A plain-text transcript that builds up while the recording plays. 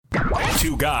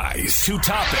Two guys, two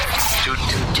topics,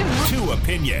 two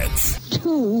opinions.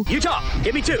 You talk.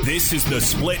 Give me two. This is the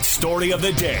split story of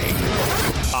the day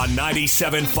on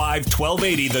 97.5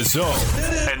 1280 The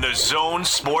Zone and The Zone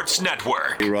Sports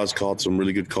Network. A-Rod's called some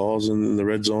really good calls in the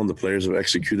red zone. The players have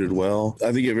executed well.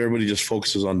 I think if everybody just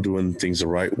focuses on doing things the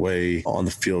right way on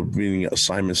the field, meaning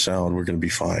assignment sound, we're going to be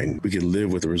fine. We can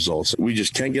live with the results. We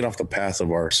just can't get off the path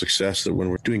of our success that when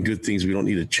we're doing good things, we don't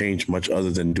need to change much other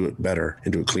than do it better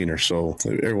and do it cleaner. So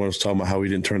everyone was talking about how we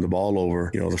didn't turn the ball over,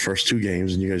 the first two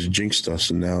games, and you guys jinxed us.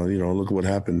 And now, look what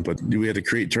happened. But we had to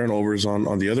create turnovers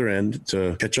on the other end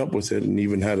to catch up with it, and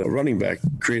even had a running back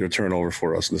create a turnover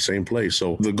for us in the same play.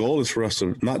 So the goal is for us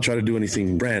to not try to do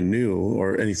anything brand new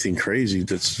or anything crazy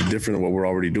that's different than what we're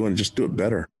already doing. Just do it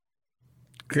better.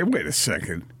 Okay, wait a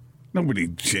second. We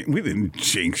didn't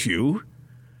jinx you.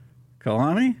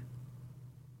 Kalani?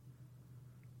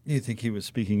 You think he was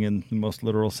speaking in the most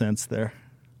literal sense there?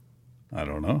 I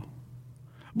don't know.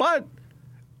 But,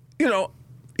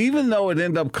 even though it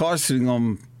ended up costing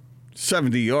him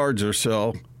 70 yards or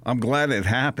so, I'm glad it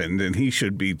happened, and he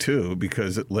should be too,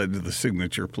 because it led to the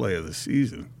signature play of the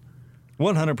season.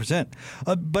 100%.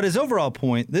 But his overall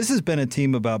point, this has been a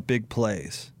team about big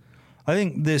plays. I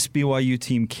think this BYU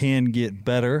team can get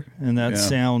better, and that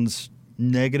sounds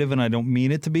negative, and I don't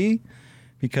mean it to be,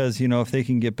 because, if they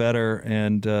can get better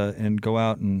and go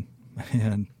out and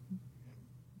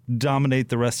dominate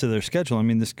the rest of their schedule,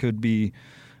 this could be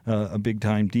a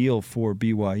big-time deal for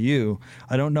BYU.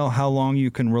 I don't know how long you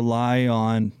can rely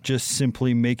on just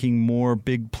simply making more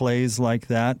big plays like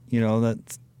that.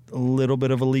 That's a little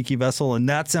bit of a leaky vessel, and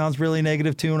that sounds really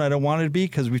negative too, and I don't want it to be,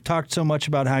 because we've talked so much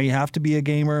about how you have to be a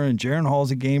gamer, and Jaron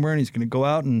Hall's a gamer, and he's going to go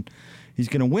out and he's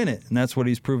going to win it, and that's what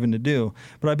he's proven to do.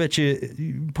 But I bet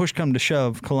you, push come to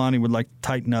shove, Kalani would like to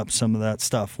tighten up some of that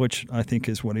stuff, which I think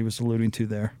is what he was alluding to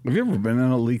there. Have you ever been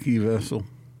in a leaky vessel?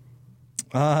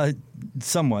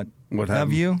 Somewhat. What happened?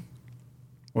 Have you?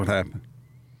 What happened?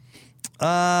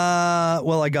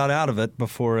 Well, I got out of it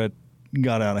before it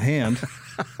got out of hand.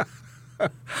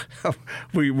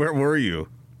 Where were you?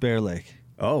 Bear Lake.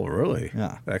 Oh, really?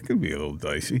 Yeah. That could be a little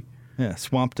dicey. Yeah,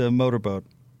 swamped a motorboat.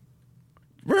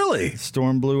 Really?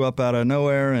 Storm blew up out of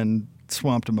nowhere and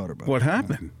swamped a motorboat. What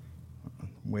happened?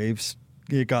 Waves.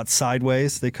 It got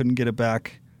sideways. They couldn't get it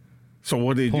back. So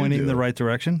what did you do? Pointing the right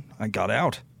direction. I got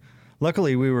out.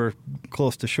 Luckily, we were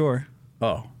close to shore.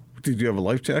 Oh, did you have a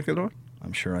life jacket on?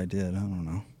 I'm sure I did. I don't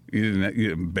know. You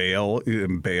didn't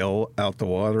bail out the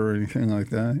water or anything like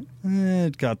that?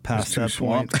 It got past that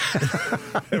point.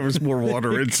 There was more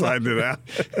water inside than out.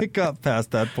 It got past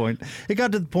that point. It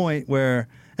got to the point where,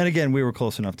 and again, we were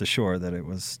close enough to shore that it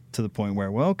was to the point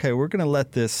where, well, okay, we're going to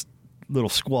let this little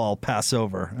squall pass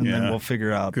over, and then we'll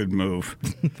figure out. Good move.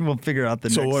 We'll figure out the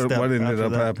next step. So what ended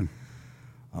up happening?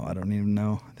 Oh, I don't even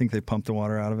know. I think they pumped the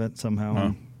water out of it somehow.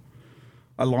 Huh.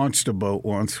 I launched a boat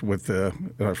once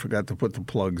I forgot to put the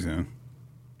plugs in.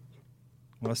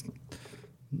 Well,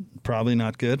 probably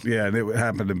not good. Yeah, and it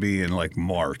happened to be in like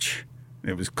March.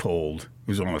 It was cold. It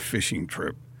was on a fishing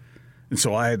trip. And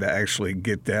so I had to actually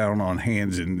get down on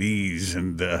hands and knees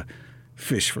and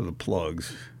fish for the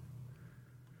plugs.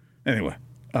 Anyway,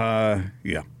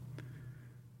 yeah.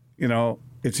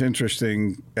 It's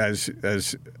interesting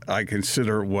as I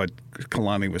consider what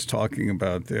Kalani was talking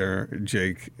about there,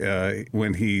 Jake,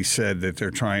 when he said that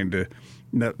they're trying to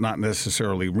not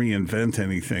necessarily reinvent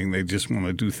anything. They just want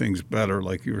to do things better,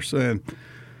 like you were saying.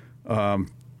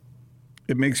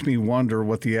 It makes me wonder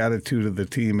what the attitude of the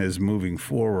team is moving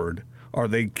forward. Are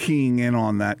they keying in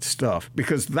on that stuff?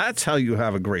 Because that's how you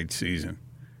have a great season,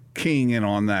 keying in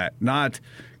on that, not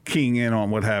keying in on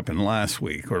what happened last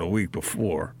week or the week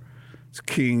before. It's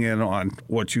keying in on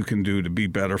what you can do to be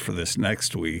better for this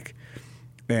next week.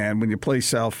 And when you play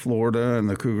South Florida and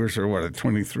the Cougars are, a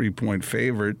 23-point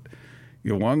favorite,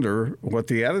 you wonder what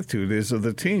the attitude is of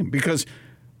the team. Because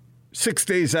 6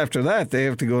 days after that, they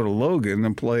have to go to Logan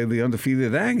and play the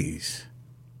undefeated Aggies.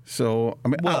 So,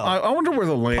 I wonder where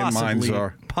the landmines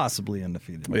are. Possibly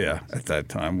undefeated. Yeah, at that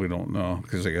time, we don't know,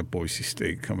 because they got Boise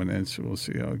State coming in, so we'll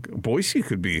see how it goes. Boise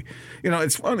could be,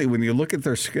 it's funny, when you look at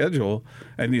their schedule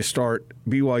and you start,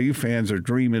 BYU fans are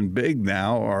dreaming big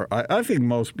now, or I think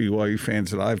most BYU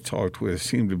fans that I've talked with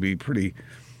seem to be pretty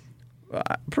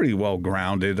well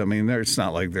grounded. It's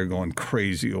not like they're going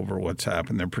crazy over what's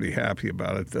happened. They're pretty happy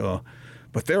about it, though.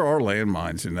 But there are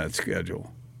landmines in that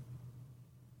schedule.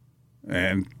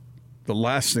 And the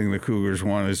last thing the Cougars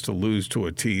want is to lose to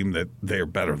a team that they're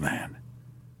better than.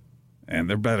 And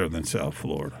they're better than South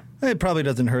Florida. It probably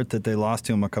doesn't hurt that they lost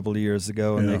to them a couple of years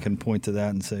ago, and they can point to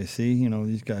that and say, see,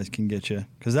 these guys can get you.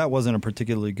 Because that wasn't a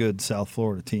particularly good South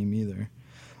Florida team either.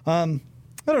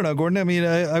 I don't know, Gordon. I mean,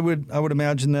 I would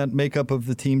imagine that makeup of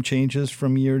the team changes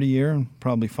from year to year, and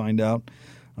probably find out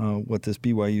what this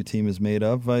BYU team is made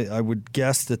of. I would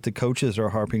guess that the coaches are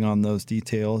harping on those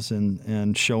details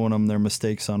and showing them their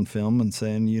mistakes on film and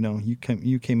saying, you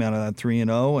came out of that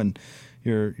 3-0 and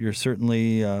you're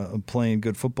certainly playing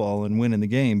good football and winning the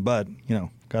game, but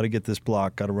got to get this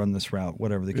block, got to run this route,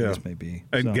 whatever the case may be.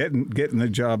 And getting the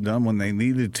job done when they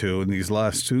needed to in these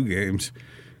last two games,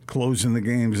 closing the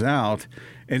games out.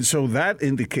 And so that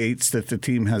indicates that the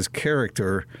team has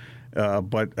character,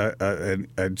 but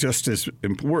a just as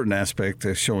important aspect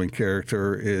of showing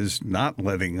character is not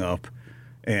letting up.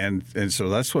 And so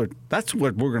that's what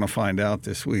we're going to find out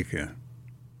this weekend.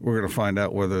 We're going to find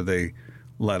out whether they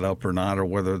let up or not, or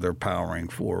whether they're powering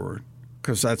forward.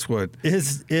 Because that's what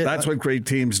great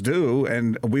teams do,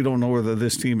 and we don't know whether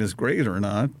this team is great or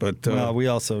not. But we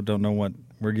also don't know what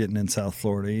we're getting in South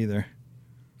Florida either.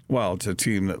 Well, it's a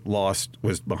team that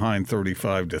was behind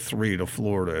 35-3 to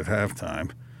Florida at halftime,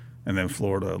 and then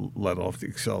Florida let off the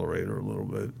accelerator a little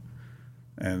bit.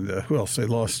 And who else? They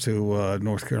lost to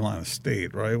North Carolina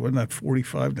State, right? Wasn't that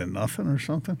 45-0 or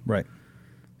something? Right.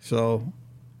 So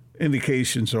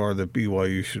indications are that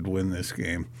BYU should win this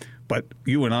game. But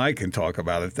you and I can talk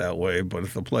about it that way, but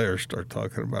if the players start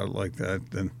talking about it like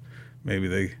that, then maybe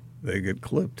they get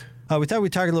clipped. We thought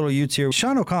we'd talk a little Utes here.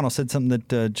 Sean O'Connell said something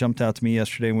that jumped out to me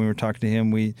yesterday when we were talking to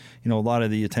him. A lot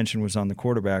of the attention was on the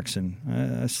quarterbacks,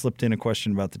 and I slipped in a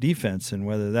question about the defense and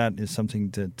whether that is something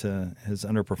that has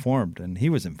underperformed. And he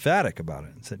was emphatic about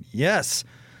it and said, yes,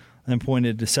 and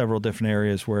pointed to several different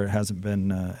areas where it hasn't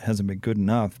been good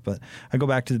enough. But I go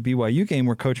back to the BYU game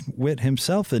where Coach Witt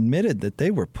himself admitted that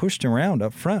they were pushed around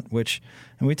up front,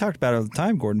 and we talked about it all the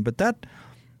time, Gordon, but that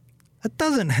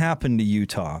doesn't happen to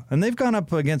Utah. And they've gone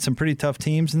up against some pretty tough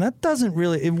teams, and that doesn't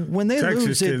really – when they Texas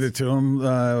lose – did it to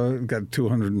them, got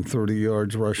 230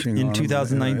 yards rushing in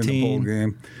 2019 in the bowl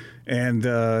game. And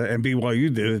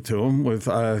BYU did it to them with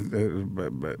about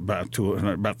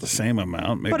the same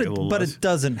amount, maybe a little less. But it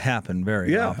doesn't happen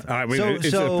very often. I mean, it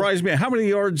surprised me. How many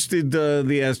yards did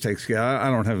the Aztecs get?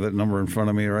 I don't have that number in front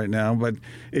of me right now, but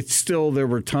it's still, there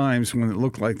were times when it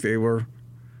looked like they were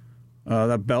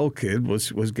that Bell kid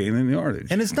was gaining yardage.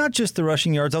 And it's not just the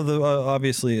rushing yards, although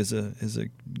obviously is a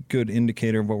good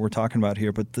indicator of what we're talking about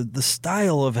here, but the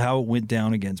style of how it went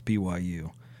down against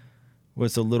BYU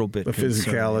was a little bit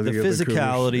concerning. The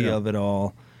physicality of it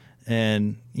all.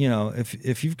 And,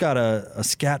 if you've got a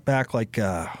scat back like,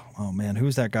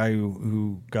 who's that guy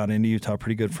who got into Utah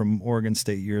pretty good from Oregon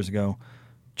State years ago?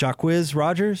 Jacquizz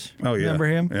Rodgers? Oh, yeah. Remember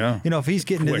him? Yeah. If he's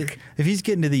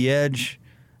getting to the edge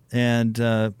and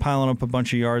piling up a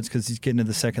bunch of yards because he's getting to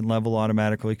the second level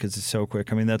automatically because he's so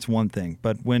quick, I mean, that's one thing.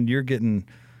 But when you're getting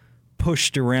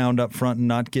pushed around up front and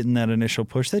not getting that initial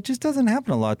push, that just doesn't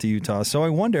happen a lot to Utah. So I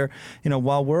wonder,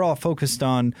 while we're all focused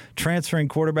on transferring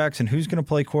quarterbacks and who's going to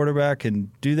play quarterback and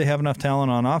do they have enough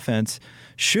talent on offense,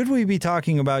 should we be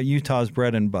talking about Utah's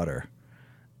bread and butter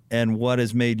and what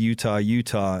has made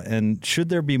Utah, and should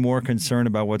there be more concern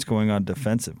about what's going on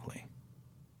defensively?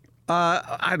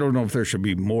 I don't know if there should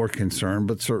be more concern,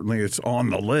 but certainly it's on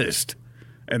the list.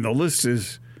 And the list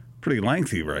is pretty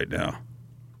lengthy right now,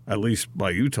 at least by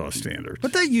Utah standards.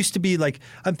 But that used to be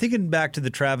I'm thinking back to the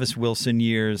Travis Wilson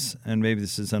years, and maybe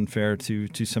this is unfair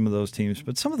to some of those teams,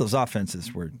 but some of those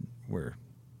offenses were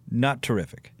not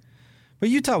terrific. But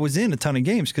Utah was in a ton of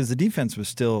games because the defense was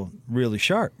still really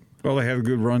sharp. Well, they had a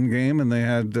good run game, and they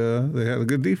had a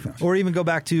good defense. Or even go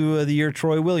back to the year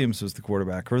Troy Williams was the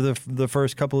quarterback, or the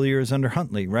first couple of years under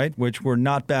Huntley, right? Which were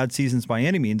not bad seasons by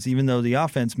any means, even though the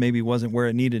offense maybe wasn't where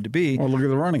it needed to be. Well, look at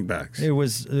the running backs. It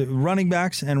was running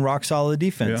backs and rock solid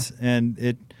defense, and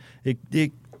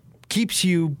it keeps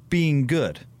you being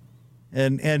good.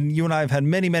 And you and I have had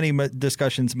many, many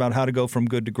discussions about how to go from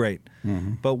good to great.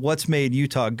 Mm-hmm. But what's made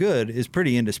Utah good is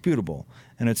pretty indisputable.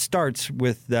 And it starts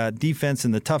with that defense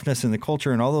and the toughness and the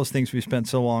culture and all those things we spent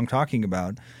so long talking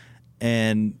about.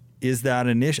 And is that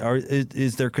an issue? Or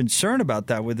is there concern about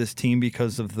that with this team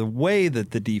because of the way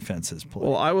that the defense is played?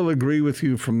 Well, I will agree with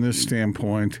you from this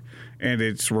standpoint, and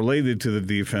it's related to the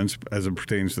defense as it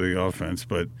pertains to the offense.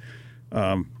 But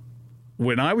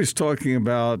when I was talking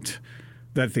about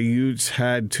that the Utes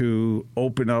had to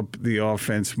open up the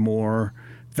offense more,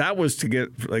 that was to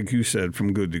get, like you said,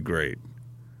 from good to great.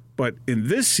 But in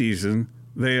this season,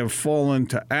 they have fallen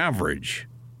to average.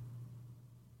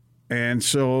 And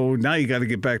so now you got to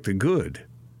get back to good.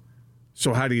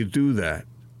 So how do you do that?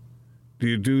 Do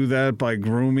you do that by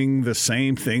grooming the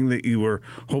same thing that you were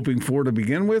hoping for to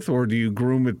begin with, or do you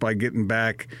groom it by getting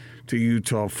back to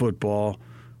Utah football,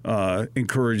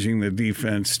 encouraging the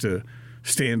defense to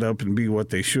stand up and be what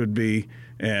they should be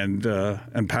and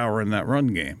power in that run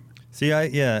game. See, I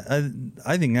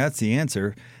think that's the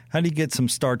answer. How do you get some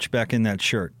starch back in that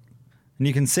shirt? And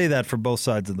you can say that for both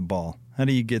sides of the ball. How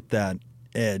do you get that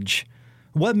edge?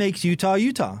 What makes Utah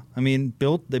Utah? I mean,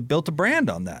 they built a brand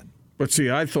on that. But see,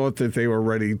 I thought that they were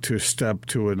ready to step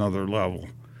to another level,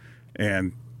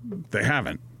 and they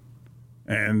haven't.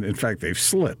 And, in fact, they've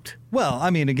slipped. Well, I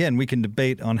mean, again, we can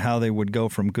debate on how they would go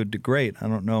from good to great. I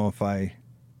don't know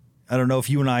if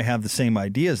you and I have the same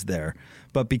ideas there.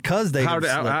 But because they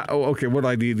okay, what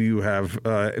idea do you have?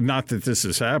 Not that this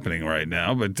is happening right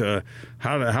now, but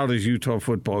how does Utah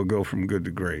football go from good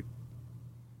to great?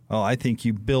 Oh, I think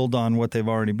you build on what they've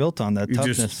already built on, that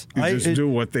toughness. You just do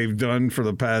what they've done for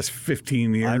the past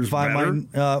 15 years better?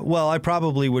 I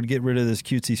probably would get rid of this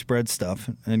cutesy spread stuff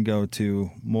and go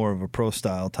to more of a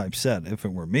pro-style type set if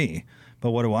it were me.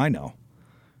 But what do I know?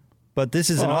 But this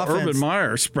is an offense. Urban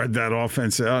Meyer spread that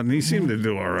offense out, and he seemed to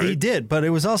do all right. He did, but it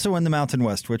was also in the Mountain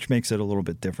West, which makes it a little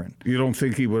bit different. You don't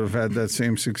think he would have had that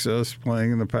same success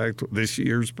playing in the this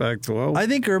year's Pac-12? I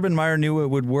think Urban Meyer knew it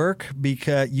would work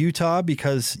because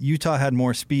Utah had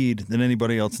more speed than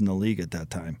anybody else in the league at that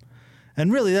time.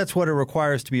 And really, that's what it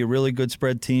requires to be a really good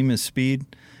spread team is speed.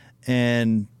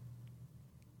 And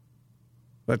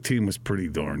that team was pretty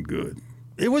darn good.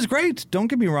 It was great. Don't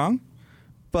get me wrong.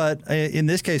 But in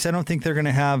this case, I don't think they're going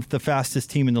to have the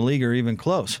fastest team in the league or even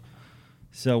close.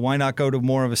 So why not go to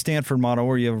more of a Stanford model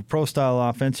where you have a pro-style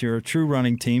offense, you're a true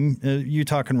running team.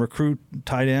 Utah can recruit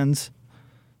tight ends.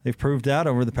 They've proved that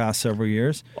over the past several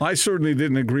years. I certainly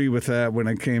didn't agree with that when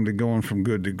it came to going from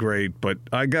good to great, but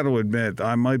I got to admit,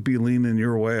 I might be leaning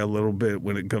your way a little bit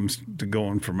when it comes to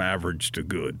going from average to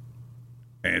good.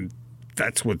 And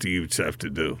that's what the Utes have to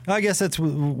do. I guess that's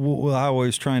what I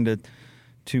was trying to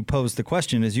pose the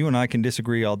question is you and I can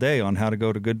disagree all day on how to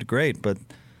go to good to great, but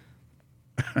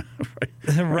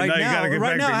right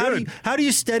now how do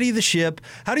you steady the ship?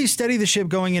 How do you steady the ship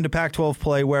going into Pac-12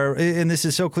 play where, and this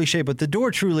is so cliche, but the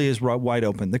door truly is wide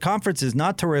open. The conference is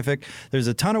not terrific. There's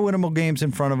a ton of winnable games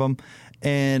in front of them,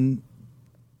 and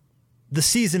the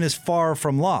season is far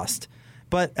from lost.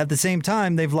 But at the same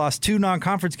time, they've lost 2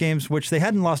 non-conference games, which they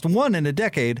hadn't lost 1 in a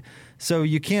decade. So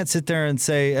you can't sit there and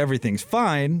say everything's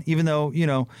fine, even though,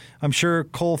 I'm sure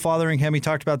Cole Fotheringham, he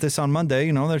talked about this on Monday,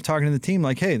 they're talking to the team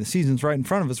like, hey, the season's right in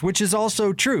front of us, which is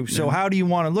also true. So how do you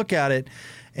want to look at it?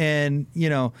 And,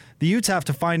 the Utes have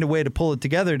to find a way to pull it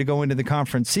together to go into the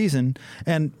conference season.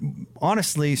 And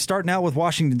honestly, starting out with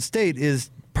Washington State is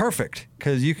perfect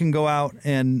because you can go out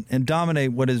and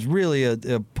dominate what is really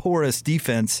a porous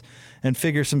defense and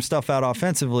figure some stuff out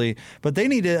offensively. But they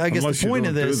need to, I guess the point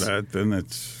of this. Do that, then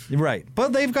it's right.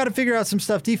 But they've got to figure out some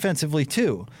stuff defensively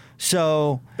too.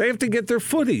 So they have to get their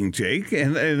footing, Jake,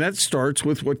 and that starts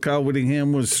with what Kyle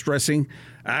Whittingham was stressing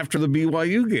after the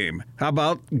BYU game. How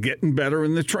about getting better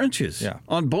in the trenches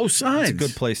on both sides? It's a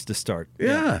good place to start.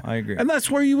 Yeah, I agree. And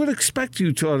that's where you would expect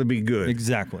Utah to be good.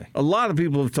 Exactly. A lot of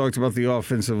people have talked about the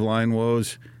offensive line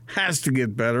woes. Has to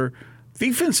get better.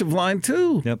 Defensive line,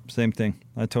 too. Yep, same thing.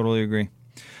 I totally agree.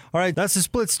 All right, that's the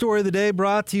split story of the day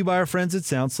brought to you by our friends at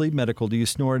Sound Sleep Medical. Do you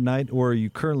snore at night or are you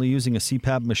currently using a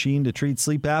CPAP machine to treat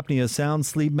sleep apnea? Sound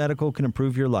Sleep Medical can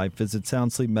improve your life. Visit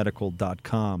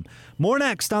soundsleepmedical.com. More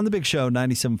next on The Big Show,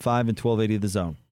 97.5 and 1280 The Zone.